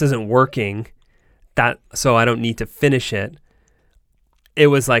 well, this isn't working, so I don't need to finish it. It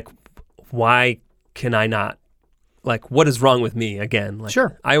was like, why can I not? Like, what is wrong with me again? Like,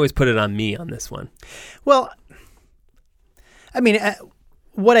 Sure. I always put it on me on this one. Well, I mean,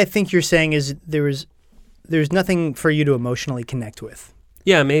 what I think you're saying is there's nothing for you to emotionally connect with.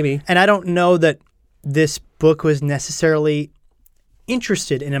 Yeah, maybe. And I don't know that this book was necessarily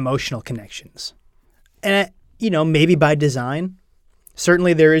interested in emotional connections. And, maybe by design.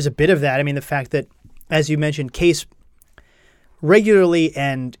 Certainly there is a bit of that. I mean, the fact that, as you mentioned, Case regularly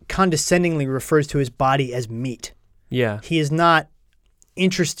and condescendingly refers to his body as meat. Yeah. He is not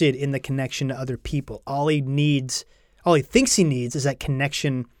interested in the connection to other people. All he thinks he needs is that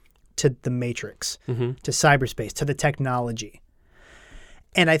connection to the Matrix, to cyberspace, to the technology.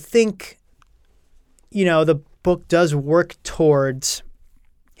 And I think, the book does work towards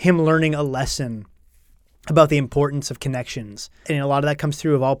him learning a lesson about the importance of connections. And a lot of that comes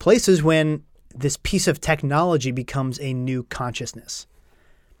through, of all places, when this piece of technology becomes a new consciousness.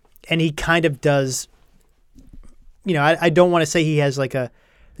 And he kind of does, I don't want to say he has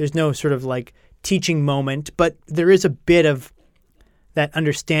there's no sort of like teaching moment, but there is a bit of that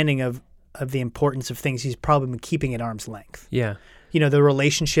understanding of the importance of things he's probably been keeping at arm's length. Yeah. The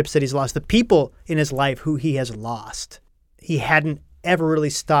relationships that he's lost, the people in his life who he has lost. He hadn't ever really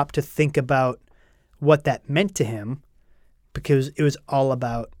stopped to think about what that meant to him because it was all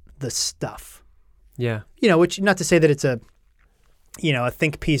about the stuff. Yeah. Which, not to say that it's a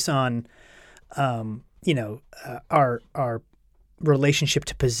think piece on, our relationship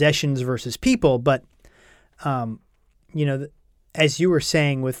to possessions versus people, but, as you were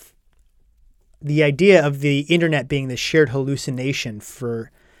saying, with the idea of the internet being the shared hallucination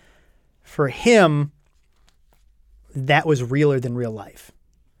for him, that was realer than real life.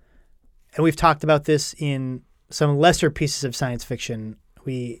 And we've talked about this in some lesser pieces of science fiction.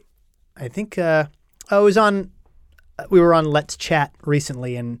 We were on Let's Chat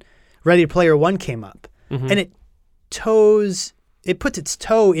recently, and Ready Player One came up, and it puts its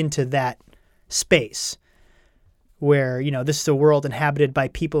toe into that space where, this is a world inhabited by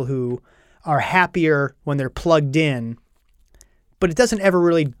people who are happier when they're plugged in, but it doesn't ever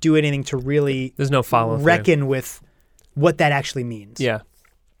really do anything to really There's no follow-through. reckon with what that actually means. Yeah.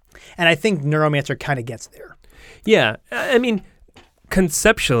 And I think Neuromancer kind of gets there. Yeah. I mean,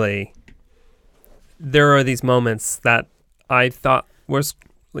 conceptually, there are these moments that I thought was,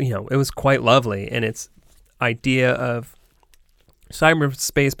 it was quite lovely. And its idea of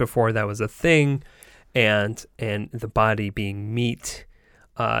cyberspace before that was a thing, and the body being meat,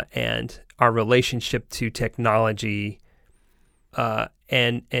 and our relationship to technology,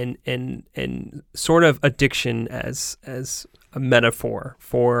 and sort of addiction as a metaphor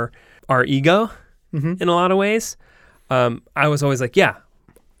for our ego in a lot of ways. I was always like, yeah,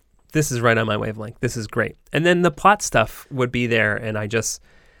 this is right on my wavelength. This is great. And then the plot stuff would be there, and I just,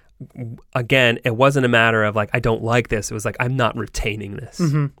 again, it wasn't a matter of like, I don't like this. It was like, I'm not retaining this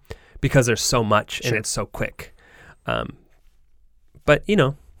because there's so much and it's so quick. But,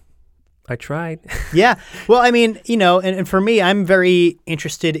 I tried. Yeah. Well, I mean, and for me, I'm very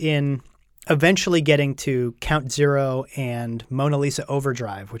interested in eventually getting to Count Zero and Mona Lisa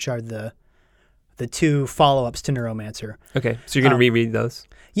Overdrive, which are the two follow-ups to Neuromancer. Okay. So you're going to reread those?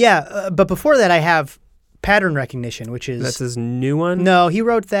 Yeah. But before that, I have Pattern Recognition, which is... That's his new one? No, he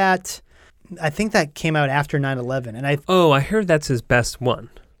wrote that... I think that came out after 9/11. And I heard that's his best one.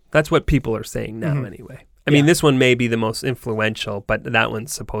 That's what people are saying now anyway. I mean, this one may be the most influential, but that one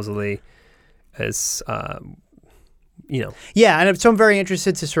supposedly is, Yeah, and so I'm very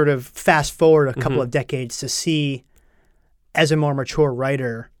interested to sort of fast forward a couple of decades to see, as a more mature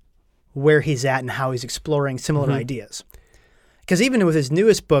writer, where he's at and how he's exploring similar ideas. Because even with his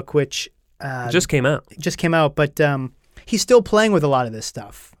newest book, which... just came out. But he's still playing with a lot of this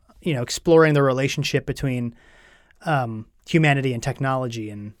stuff, exploring the relationship between humanity and technology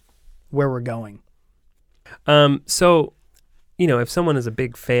and where we're going. So, if someone is a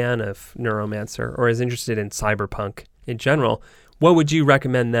big fan of Neuromancer or is interested in cyberpunk in general, what would you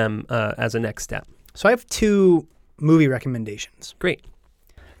recommend them as a next step? So I have 2 movie recommendations. Great.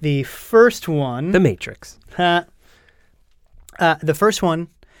 The first one... The Matrix. The first one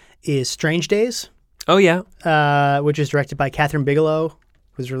is Strange Days. Oh, yeah. Which is directed by Catherine Bigelow.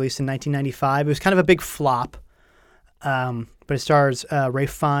 Was released in 1995. It was kind of a big flop. but it stars Ralph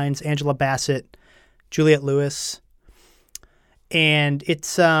Fiennes, Angela Bassett, Juliette Lewis, and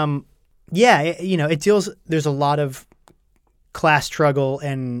it's it deals. There's a lot of class struggle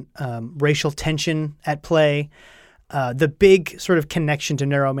and racial tension at play. The big sort of connection to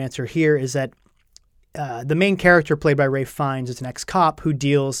Neuromancer here is that the main character, played by Ralph Fiennes, is an ex-cop who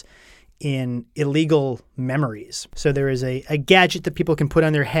deals in illegal memories. So there is a gadget that people can put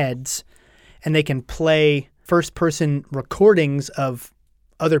on their heads, and they can play first-person recordings of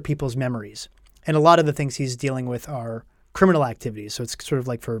other people's memories. And a lot of the things he's dealing with are criminal activities, so it's sort of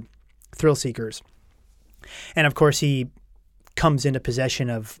like for thrill seekers. And of course, he comes into possession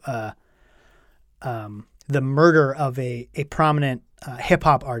of the murder of a prominent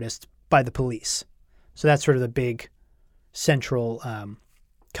hip-hop artist by the police. So that's sort of the big central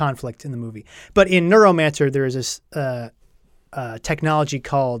conflict in the movie. But in Neuromancer, there is this technology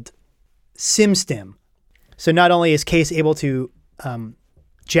called SimStim. So not only is Case able to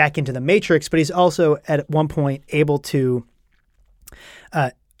jack into the Matrix, but he's also at one point able to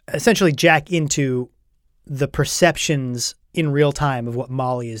essentially jack into the perceptions in real time of what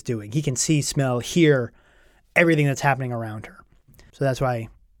Molly is doing. He can see, smell, hear everything that's happening around her. So that's why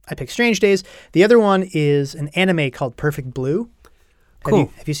I picked Strange Days. The other one is an anime called Perfect Blue.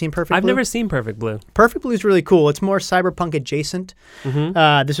 Cool. Have you seen Perfect Blue? I've never seen Perfect Blue. Perfect Blue is really cool. It's more cyberpunk adjacent.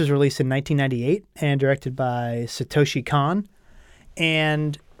 Mm-hmm. This was released in 1998 and directed by Satoshi Kon.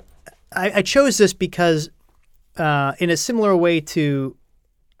 And I chose this because in a similar way to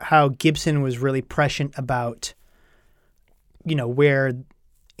how Gibson was really prescient about, where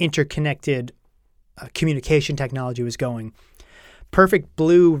interconnected communication technology was going, Perfect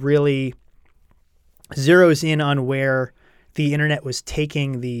Blue really zeroes in on where the internet was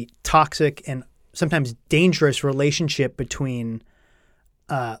taking the toxic and sometimes dangerous relationship between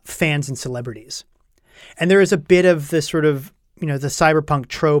fans and celebrities. And there is a bit of this sort of, the cyberpunk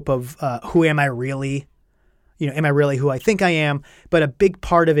trope of who am I really? Am I really who I think I am? But a big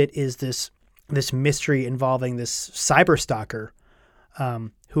part of it is this mystery involving this cyber stalker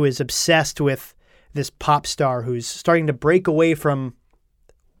who is obsessed with this pop star who's starting to break away from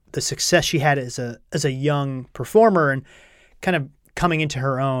the success she had as a young performer and kind of coming into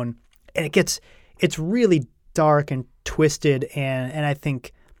her own. And it's really dark and twisted. And I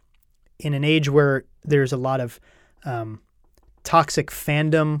think in an age where there's a lot of toxic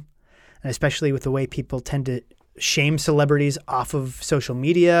fandom, and especially with the way people tend to shame celebrities off of social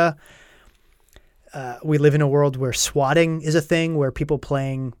media, we live in a world where swatting is a thing, where people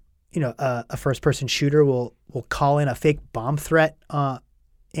playing, a first-person shooter will call in a fake bomb threat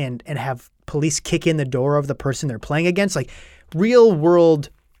and have police kick in the door of the person they're playing against, like real-world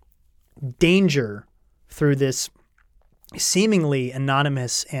danger through this seemingly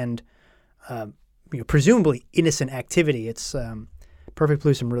anonymous and presumably innocent activity. It's Perfect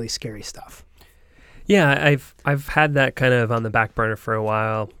Blue, some really scary stuff. Yeah, I've had that kind of on the back burner for a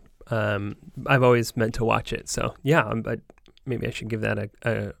while. I've always meant to watch it, so yeah, but maybe I should give that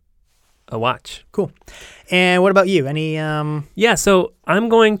a watch. Cool. And what about you? Any? Yeah, so I'm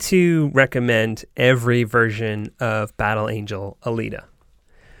going to recommend every version of Battle Angel Alita.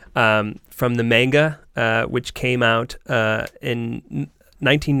 From the manga, which came out in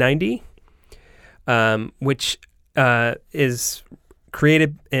 1990, which is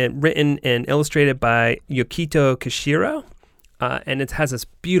created and written and illustrated by Yukito Kishiro, and it has this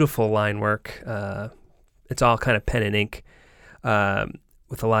beautiful line work. It's all kind of pen and ink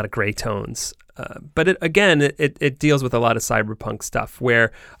with a lot of gray tones. But it deals with a lot of cyberpunk stuff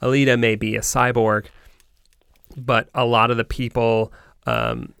where Alita may be a cyborg, but a lot of the people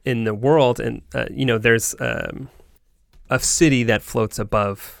in the world, and there's a city that floats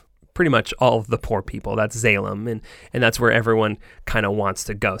above pretty much all of the poor people. That's Salem, and that's where everyone kind of wants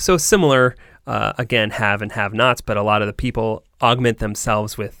to go. So similar, again, have and have-nots, but a lot of the people augment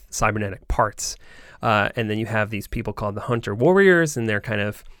themselves with cybernetic parts. And then you have these people called the Hunter Warriors, and they're kind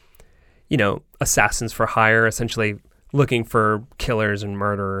of, assassins for hire, essentially looking for killers and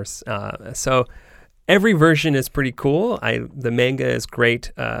murderers. So every version is pretty cool. The manga is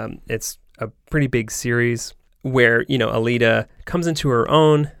great. It's a pretty big series where, Alita comes into her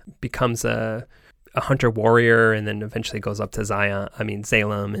own, becomes a hunter warrior, and then eventually goes up to Salem and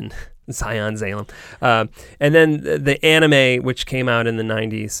Salem. And then the anime, which came out in the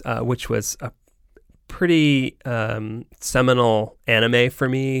 90s, which was a pretty seminal anime for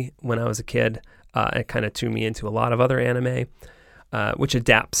me when I was a kid. It kind of tuned me into a lot of other anime, which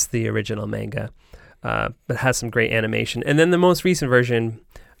adapts the original manga, but has some great animation. And then the most recent version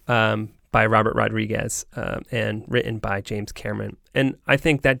by Robert Rodriguez and written by James Cameron. And I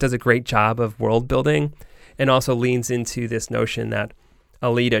think that does a great job of world building and also leans into this notion that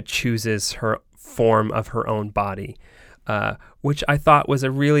Alita chooses her form of her own body, which I thought was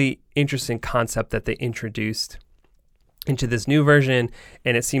a really interesting concept that they introduced into this new version,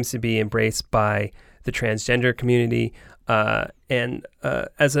 and it seems to be embraced by the transgender community, and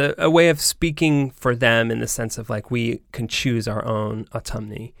as a way of speaking for them in the sense of like we can choose our own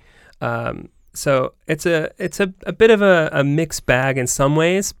autonomy. So it's a bit of a mixed bag in some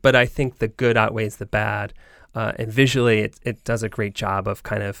ways, but I think the good outweighs the bad, and visually it does a great job of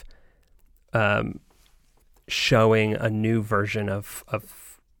kind of showing a new version of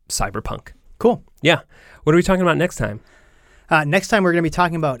cyberpunk. Cool. Yeah. What are we talking about next time? Next time we're going to be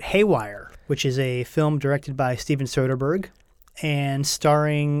talking about Haywire, which is a film directed by Steven Soderbergh and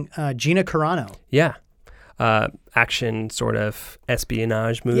starring Gina Carano. Yeah. Action sort of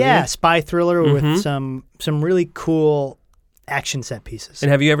espionage movie. Yeah, spy thriller with some really cool action set pieces.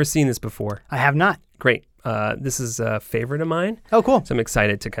 And have you ever seen this before? I have not. Great. This is a favorite of mine. Oh, cool. So I'm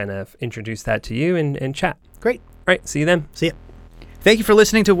excited to kind of introduce that to you and chat. Great. All right. See you then. See ya. Thank you for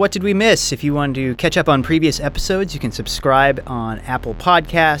listening to What Did We Miss? If you want to catch up on previous episodes, you can subscribe on Apple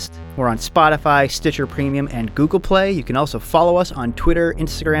Podcast. We're on Spotify, Stitcher Premium, and Google Play. You can also follow us on Twitter,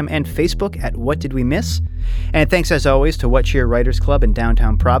 Instagram, and Facebook at What Did We Miss? And thanks, as always, to What Cheer Writers Club in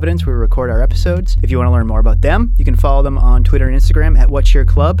downtown Providence, where we record our episodes. If you want to learn more about them, you can follow them on Twitter and Instagram at What Cheer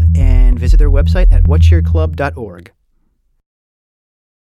Club, and visit their website at whatcheerclub.org.